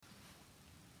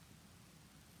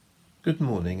Good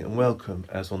morning and welcome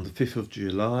as on the 5th of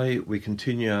July we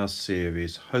continue our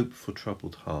series Hope for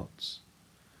Troubled Hearts.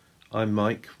 I'm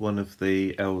Mike, one of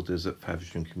the elders at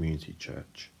Faversham Community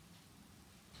Church.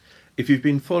 If you've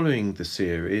been following the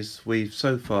series, we've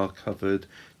so far covered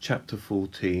chapter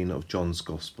 14 of John's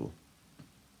Gospel.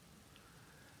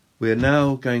 We are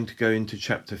now going to go into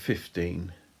chapter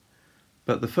 15,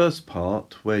 but the first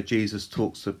part, where Jesus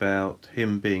talks about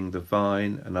him being the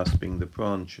vine and us being the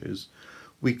branches,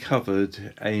 we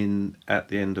covered at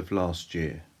the end of last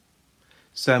year.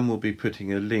 Sam will be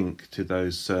putting a link to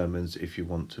those sermons if you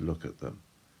want to look at them.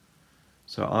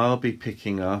 So I'll be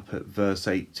picking up at verse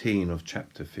 18 of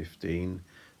chapter 15,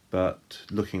 but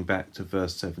looking back to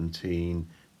verse 17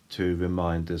 to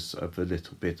remind us of a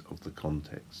little bit of the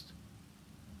context.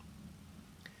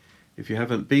 If you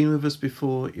haven't been with us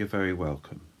before, you're very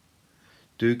welcome.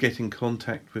 Do get in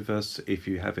contact with us if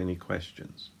you have any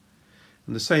questions.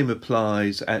 And the same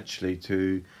applies actually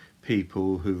to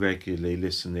people who regularly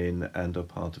listen in and are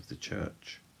part of the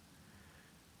church.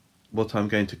 What I'm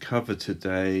going to cover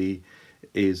today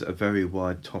is a very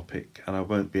wide topic and I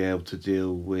won't be able to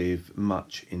deal with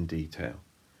much in detail.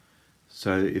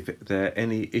 So if there are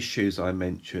any issues I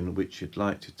mention which you'd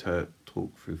like to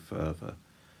talk through further,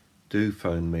 do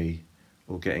phone me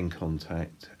or get in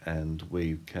contact and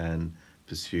we can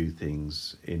pursue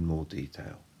things in more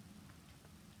detail.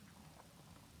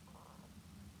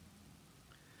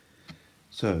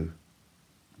 So,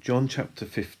 John chapter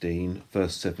 15,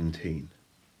 verse 17.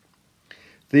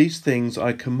 These things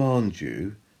I command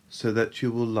you so that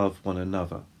you will love one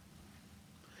another.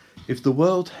 If the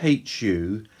world hates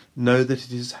you, know that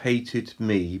it has hated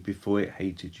me before it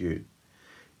hated you.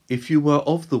 If you were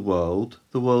of the world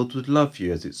would love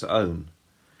you as its own.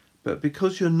 But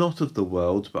because you're not of the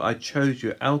world, but I chose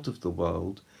you out of the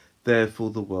world, therefore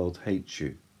the world hates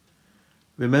you.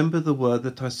 Remember the word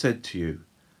that I said to you,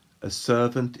 a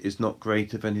servant is not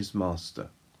greater than his master.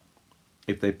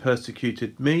 If they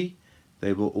persecuted me,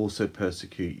 they will also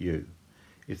persecute you.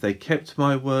 If they kept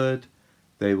my word,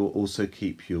 they will also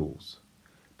keep yours.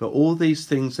 But all these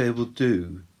things they will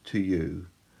do to you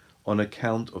on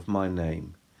account of my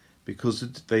name, because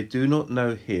they do not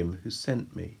know him who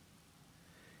sent me.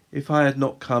 If I had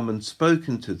not come and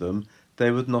spoken to them,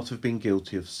 they would not have been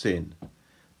guilty of sin.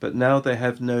 But now they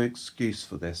have no excuse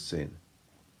for their sin.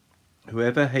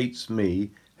 Whoever hates me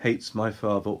hates my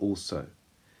Father also.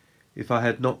 If I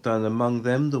had not done among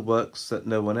them the works that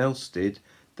no one else did,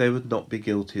 they would not be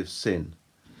guilty of sin.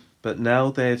 But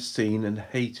now they have seen and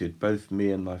hated both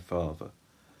me and my Father.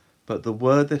 But the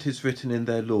word that is written in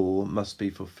their law must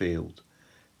be fulfilled.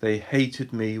 They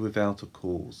hated me without a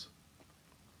cause.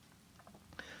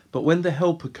 But when the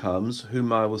Helper comes,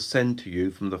 whom I will send to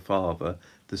you from the Father,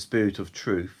 the Spirit of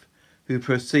truth, who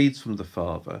proceeds from the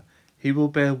Father, he will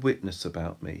bear witness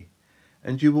about me,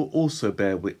 and you will also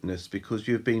bear witness because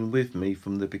you have been with me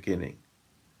from the beginning.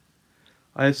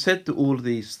 I have said all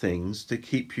these things to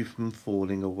keep you from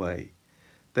falling away.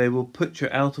 They will put you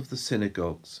out of the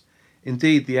synagogues.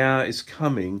 Indeed, the hour is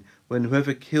coming when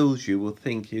whoever kills you will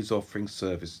think he is offering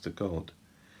service to God.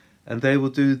 And they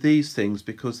will do these things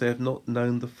because they have not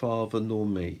known the Father nor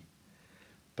me.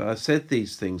 But I have said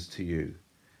these things to you,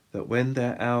 that when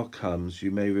their hour comes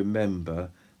you may remember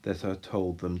that I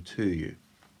told them to you.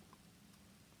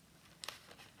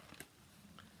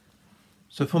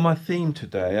 So for my theme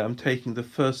today, I'm taking the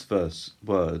first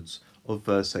words of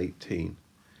verse 18.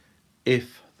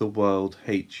 If the world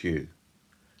hates you.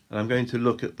 And I'm going to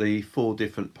look at the four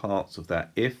different parts of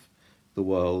that. If the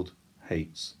world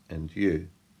hates and you.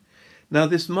 Now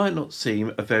this might not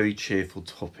seem a very cheerful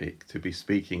topic to be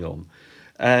speaking on,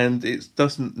 and it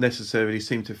doesn't necessarily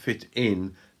seem to fit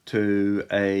in to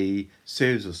a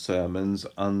series of sermons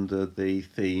under the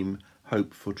theme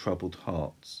Hope for Troubled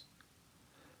Hearts.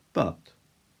 But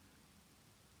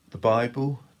the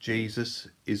Bible, Jesus,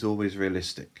 is always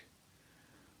realistic.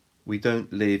 We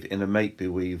don't live in a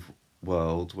make-believe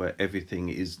world where everything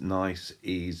is nice,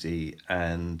 easy,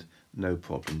 and no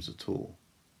problems at all.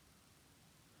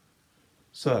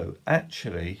 So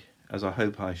actually, as I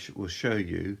hope I will show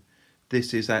you,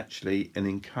 this is actually an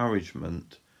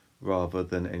encouragement rather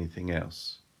than anything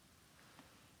else.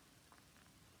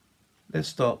 Let's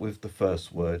start with the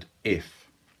first word, if.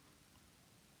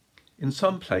 In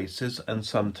some places and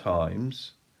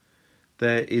sometimes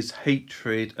there is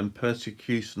hatred and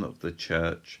persecution of the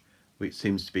church which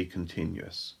seems to be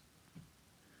continuous.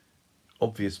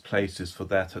 Obvious places for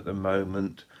that at the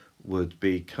moment would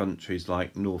be countries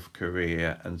like North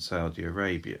Korea and Saudi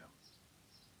Arabia.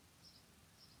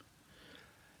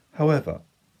 However,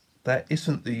 that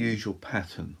isn't the usual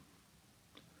pattern.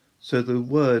 So the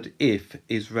word if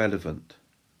is relevant.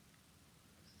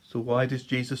 So why does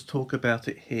Jesus talk about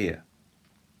it here?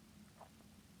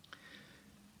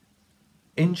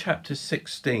 In chapter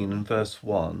 16 and verse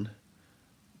 1,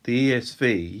 the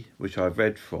ESV, which I've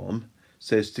read from,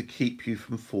 says to keep you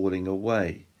from falling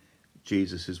away.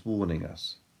 Jesus is warning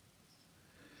us.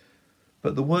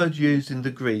 But the word used in the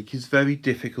Greek is very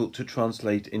difficult to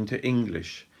translate into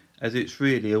English, as it's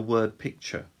really a word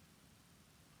picture.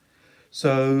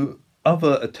 So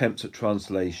other attempts at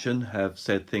translation have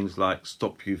said things like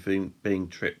stop you from being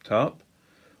tripped up,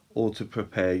 or to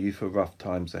prepare you for rough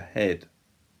times ahead.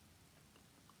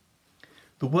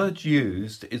 The word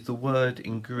used is the word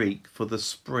in Greek for the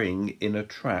spring in a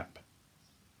trap.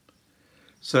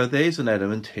 So there's an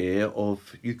element here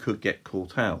of you could get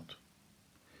caught out.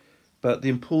 But the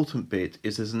important bit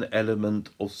is there's an element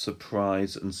of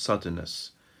surprise and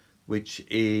suddenness, which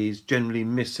is generally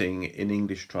missing in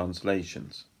English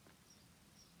translations.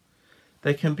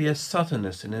 There can be a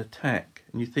suddenness in an attack,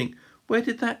 and you think, where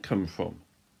did that come from?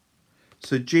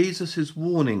 So Jesus is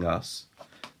warning us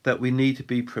that we need to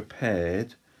be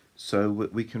prepared so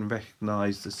that we can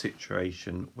recognise the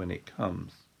situation when it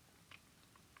comes.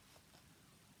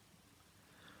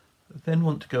 I then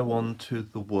want to go on to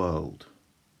the world.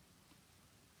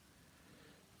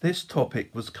 This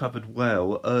topic was covered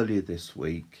well earlier this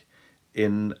week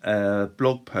in a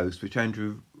blog post which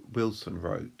Andrew Wilson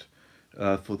wrote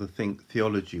for the Think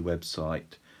Theology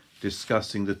website,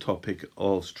 discussing the topic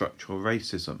of structural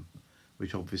racism,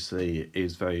 which obviously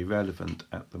is very relevant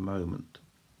at the moment.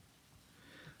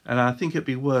 And I think it'd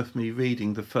be worth me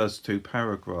reading the first 2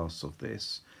 paragraphs of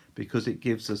this, because it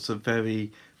gives us a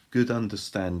very good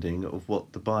understanding of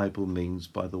what the Bible means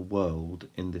by the world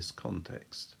in this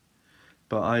context.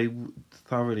 But I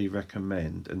thoroughly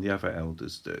recommend, and the other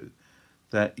elders do,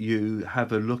 that you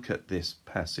have a look at this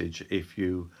passage if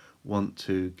you want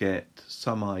to get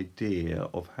some idea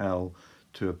of how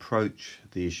to approach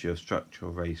the issue of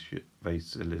structural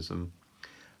racism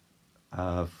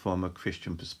from a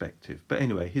Christian perspective. But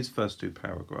anyway, his first 2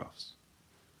 paragraphs.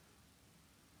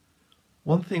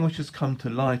 One thing which has come to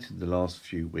light in the last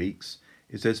few weeks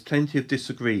is there's plenty of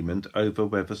disagreement over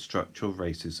whether structural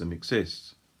racism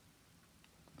exists.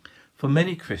 For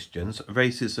many Christians,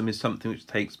 racism is something which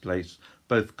takes place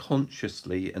both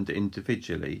consciously and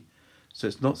individually, so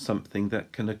it's not something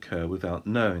that can occur without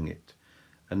knowing it,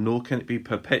 and nor can it be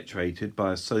perpetuated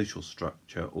by a social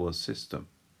structure or a system.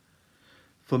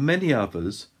 For many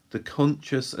others, the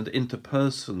conscious and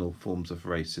interpersonal forms of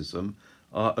racism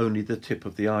are only the tip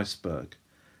of the iceberg.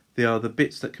 They are the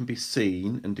bits that can be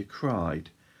seen and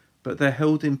decried, but they're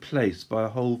held in place by a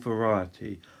whole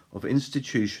variety of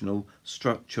institutional,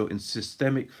 structural and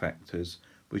systemic factors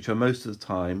which are most of the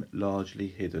time largely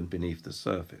hidden beneath the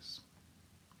surface.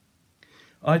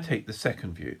 I take the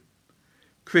second view.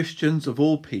 Christians of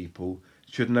all people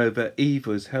should know that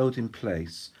evil is held in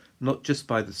place not just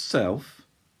by the self,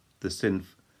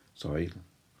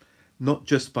 not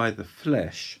just by the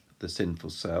flesh, the sinful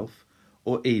self,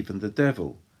 or even the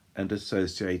devil and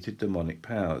associated demonic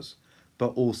powers, but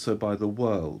also by the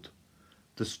world,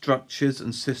 the structures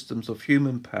and systems of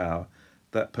human power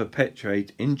that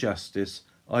perpetuate injustice,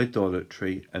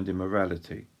 idolatry and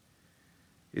immorality.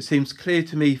 It seems clear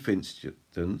to me, for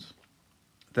instance,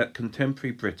 that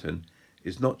contemporary Britain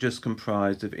is not just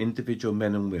comprised of individual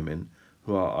men and women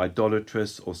who are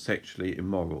idolatrous or sexually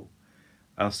immoral.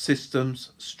 Our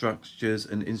systems, structures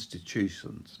and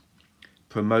institutions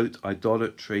promote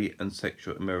idolatry and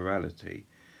sexual immorality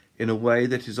in a way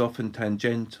that is often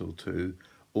tangential to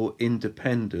or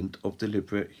independent of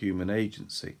deliberate human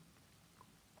agency.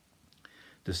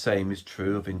 The same is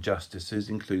true of injustices,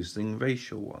 including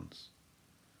racial ones.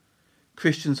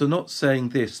 Christians are not saying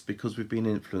this because we've been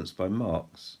influenced by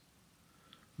Marx.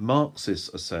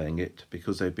 Marxists are saying it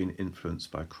because they've been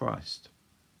influenced by Christ.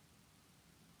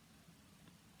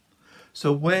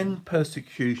 So when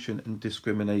persecution and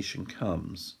discrimination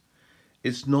comes,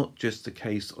 it's not just a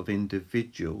case of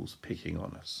individuals picking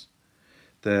on us.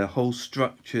 There are whole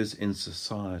structures in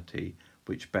society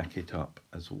which back it up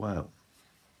as well.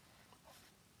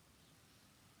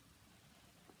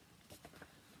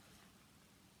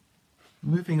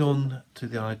 Moving on to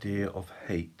the idea of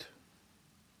hate.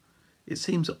 It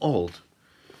seems odd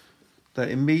that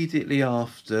immediately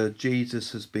after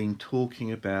Jesus has been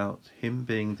talking about him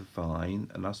being the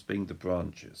vine and us being the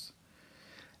branches,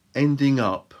 ending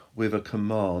up with a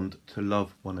command to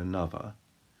love one another,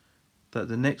 that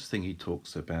the next thing he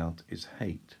talks about is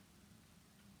hate.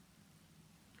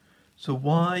 So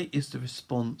why is the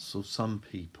response of some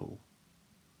people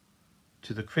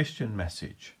to the Christian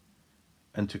message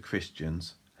and to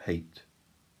Christians hate?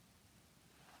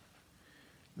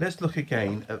 Let's look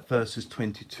again at verses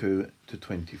 22 to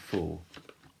 24,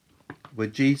 where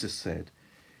Jesus said,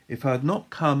 "If I had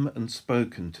not come and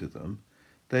spoken to them,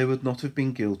 they would not have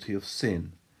been guilty of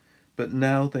sin. But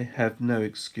now they have no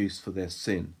excuse for their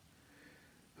sin.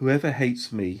 Whoever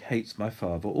hates me hates my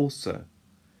Father also.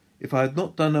 If I had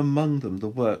not done among them the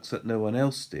works that no one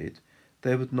else did,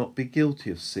 they would not be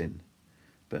guilty of sin.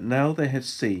 But now they have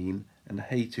seen and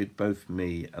hated both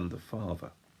me and the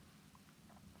Father."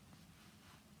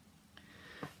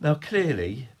 Now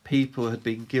clearly, people had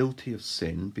been guilty of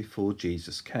sin before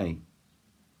Jesus came.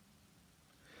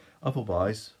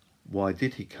 Otherwise, why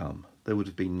did he come? There would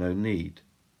have been no need.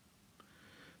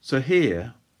 So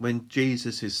here, when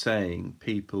Jesus is saying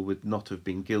people would not have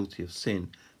been guilty of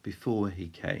sin before he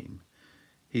came,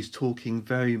 he's talking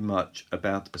very much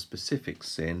about a specific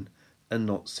sin and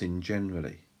not sin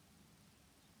generally.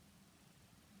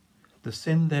 The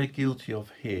sin they're guilty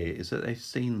of here is that they've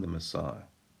seen the Messiah.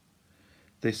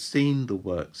 They've seen the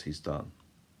works he's done.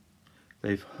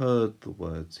 They've heard the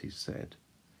words he said,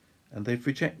 and they've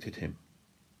rejected him.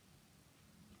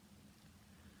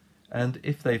 And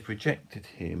if they've rejected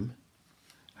him,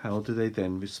 how do they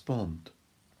then respond?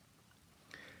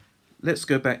 Let's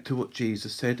go back to what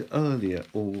Jesus said earlier,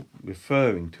 or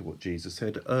referring to what Jesus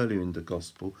said earlier in the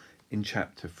Gospel in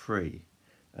chapter 3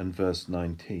 and verse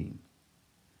 19.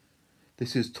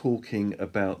 This is talking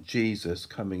about Jesus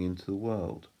coming into the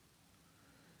world.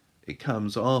 It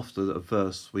comes after a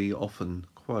verse we often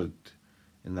quote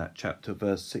in that chapter,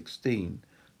 verse 16,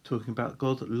 talking about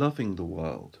God loving the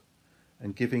world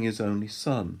and giving his only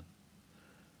Son.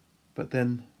 But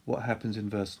then what happens in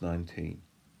verse 19?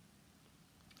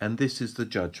 "And this is the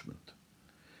judgment.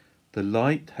 The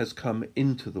light has come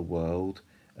into the world,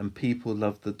 and people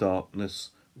loved the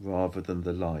darkness rather than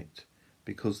the light,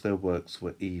 because their works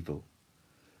were evil.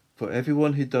 For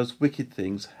everyone who does wicked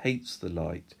things hates the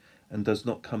light and does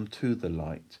not come to the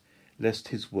light, lest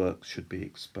his works should be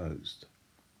exposed."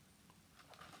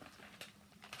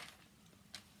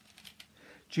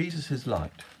 Jesus is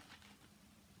light.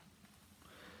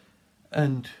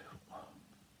 And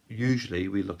usually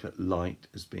we look at light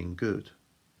as being good.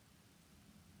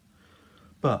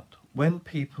 But when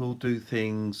people do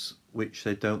things which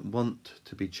they don't want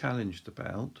to be challenged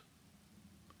about,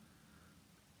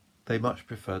 they much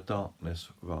prefer darkness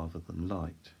rather than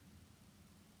light.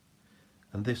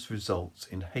 And this results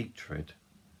in hatred,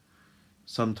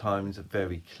 sometimes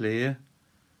very clear,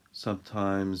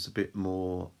 sometimes a bit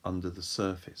more under the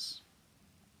surface.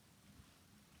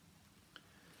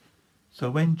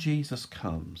 So when Jesus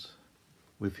comes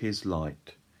with his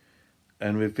light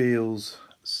and reveals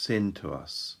sin to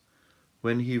us,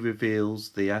 when he reveals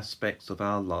the aspects of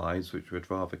our lives which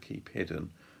we'd rather keep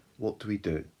hidden, what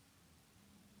do?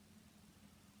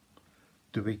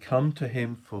 Do we come to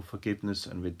him for forgiveness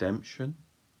and redemption,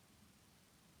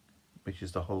 which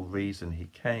is the whole reason he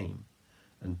came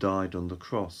and died on the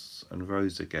cross and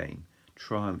rose again,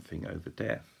 triumphing over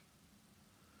death?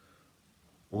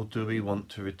 Or do we want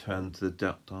to return to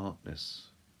the darkness,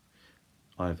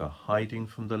 either hiding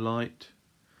from the light,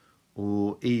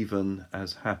 or even,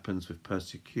 as happens with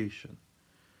persecution,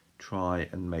 try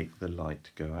and make the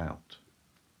light go out?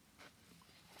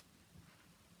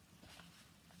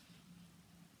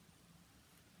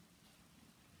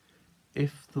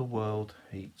 If the world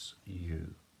hates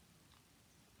you,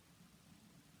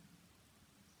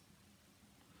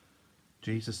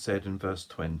 Jesus said in verse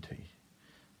 20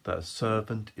 that a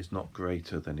servant is not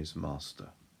greater than his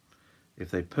master.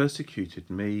 If they persecuted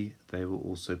me, they will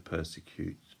also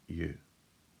persecute you.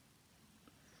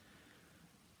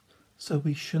 So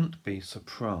we shouldn't be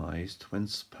surprised when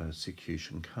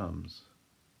persecution comes.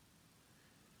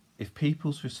 If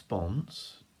people's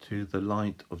response to the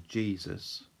light of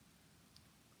Jesus,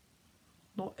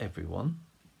 not everyone,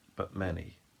 but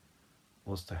many,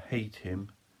 was to hate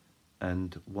him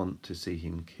and want to see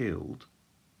him killed,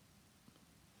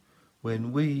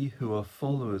 when we who are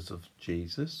followers of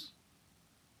Jesus,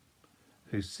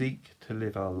 who seek to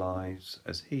live our lives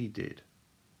as he did,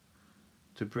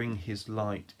 to bring his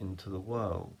light into the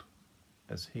world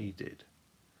as he did,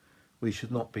 we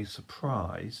should not be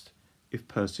surprised if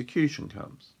persecution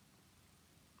comes.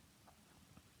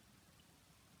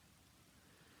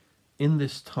 In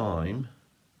this time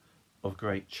of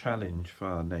great challenge for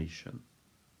our nation,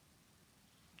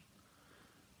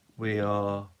 we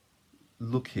are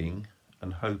looking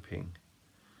and hoping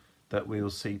that we will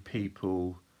see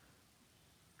people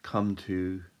come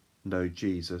to know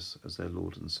Jesus as their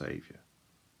Lord and Saviour.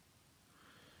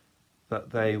 That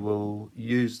they will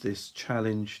use this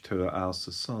challenge to our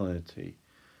society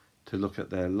to look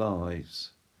at their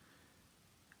lives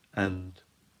and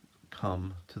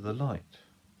come to the light.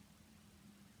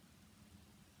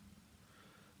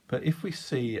 But if we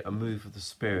see a move of the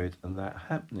Spirit and that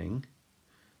happening,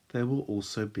 there will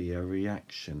also be a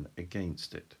reaction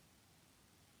against it.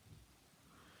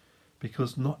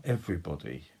 Because not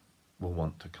everybody will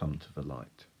want to come to the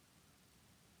light.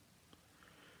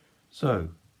 So,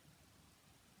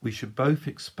 we should both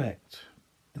expect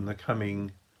in the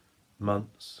coming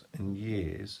months and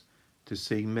years to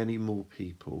see many more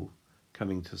people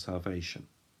coming to salvation.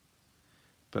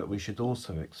 But we should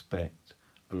also expect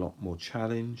a lot more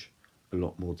challenge, a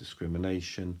lot more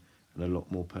discrimination, and a lot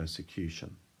more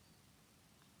persecution.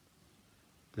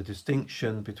 The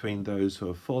distinction between those who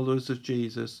are followers of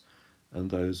Jesus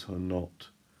and those who are not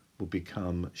will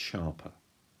become sharper.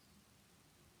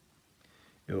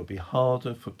 It will be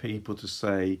harder for people to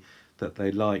say that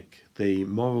they like the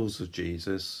morals of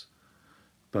Jesus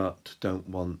but don't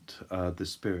want the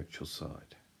spiritual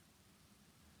side.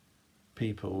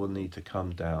 People will need to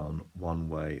come down one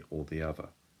way or the other.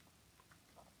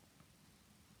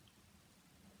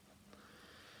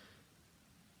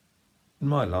 In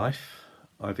my life,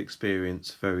 I've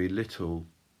experienced very little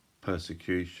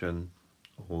persecution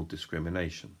or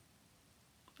discrimination.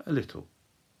 A little.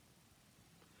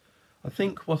 I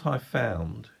think what I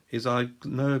found is I've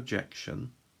no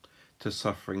objection to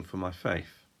suffering for my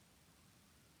faith,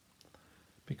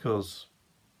 because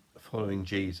following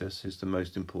Jesus is the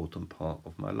most important part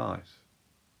of my life.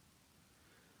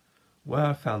 Where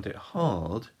I found it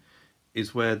hard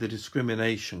is where the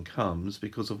discrimination comes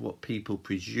because of what people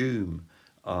presume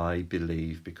I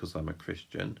believe because I'm a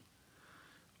Christian,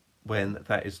 when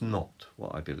that is not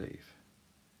what I believe.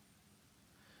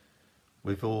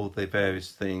 With all the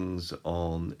various things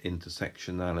on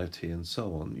intersectionality and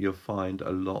so on, you'll find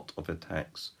a lot of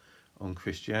attacks on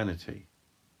Christianity.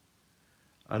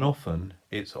 And often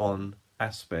it's on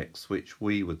aspects which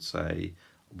we would say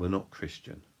were not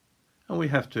Christian. And we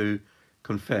have to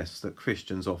confess that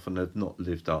Christians often have not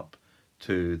lived up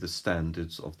to the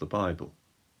standards of the Bible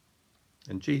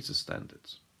and Jesus'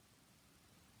 standards.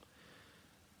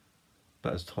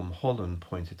 But as Tom Holland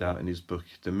pointed out in his book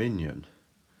Dominion,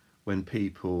 when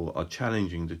people are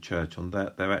challenging the church on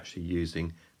that, they're actually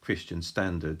using Christian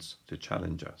standards to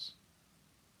challenge us.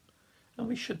 And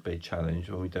we should be challenged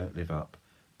when we don't live up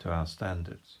to our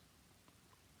standards.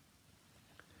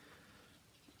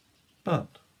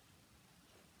 But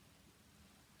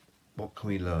what can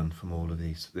we learn from all of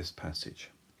this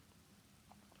passage?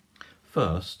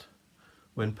 First,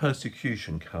 when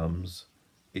persecution comes,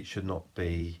 it should not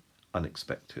be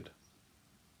unexpected.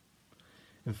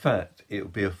 In fact, it will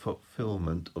be a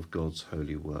fulfillment of God's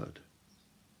holy word.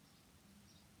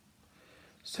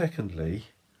 Secondly,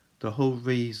 the whole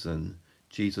reason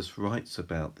Jesus writes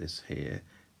about this here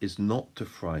is not to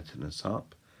frighten us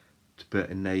up,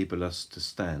 but enable us to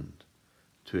stand,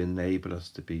 to enable us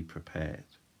to be prepared.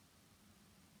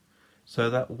 So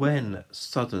that when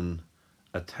sudden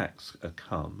attacks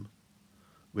come,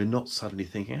 we're not suddenly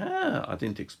thinking, I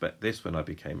didn't expect this when I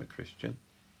became a Christian.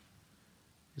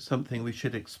 It's something we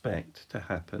should expect to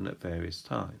happen at various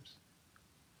times.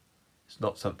 It's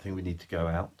not something we need to go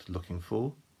out looking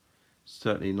for. It's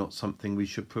certainly not something we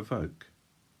should provoke.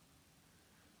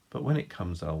 But when it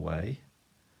comes our way,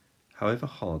 however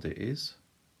hard it is,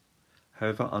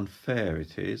 however unfair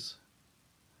it is,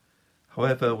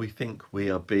 however we think we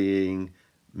are being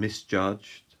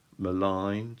misjudged,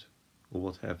 maligned, or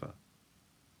whatever,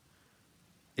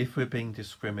 if we're being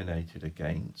discriminated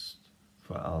against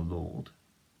for our Lord,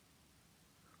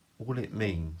 all it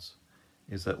means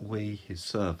is that we, his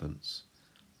servants,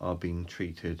 are being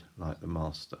treated like the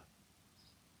Master.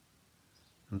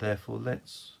 And therefore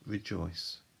let's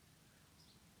rejoice,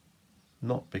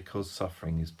 not because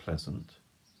suffering is pleasant,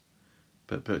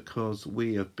 but because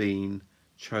we have been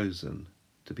chosen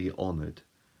to be honoured,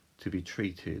 to be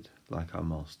treated like our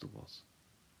Master was.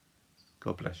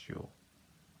 God bless you all.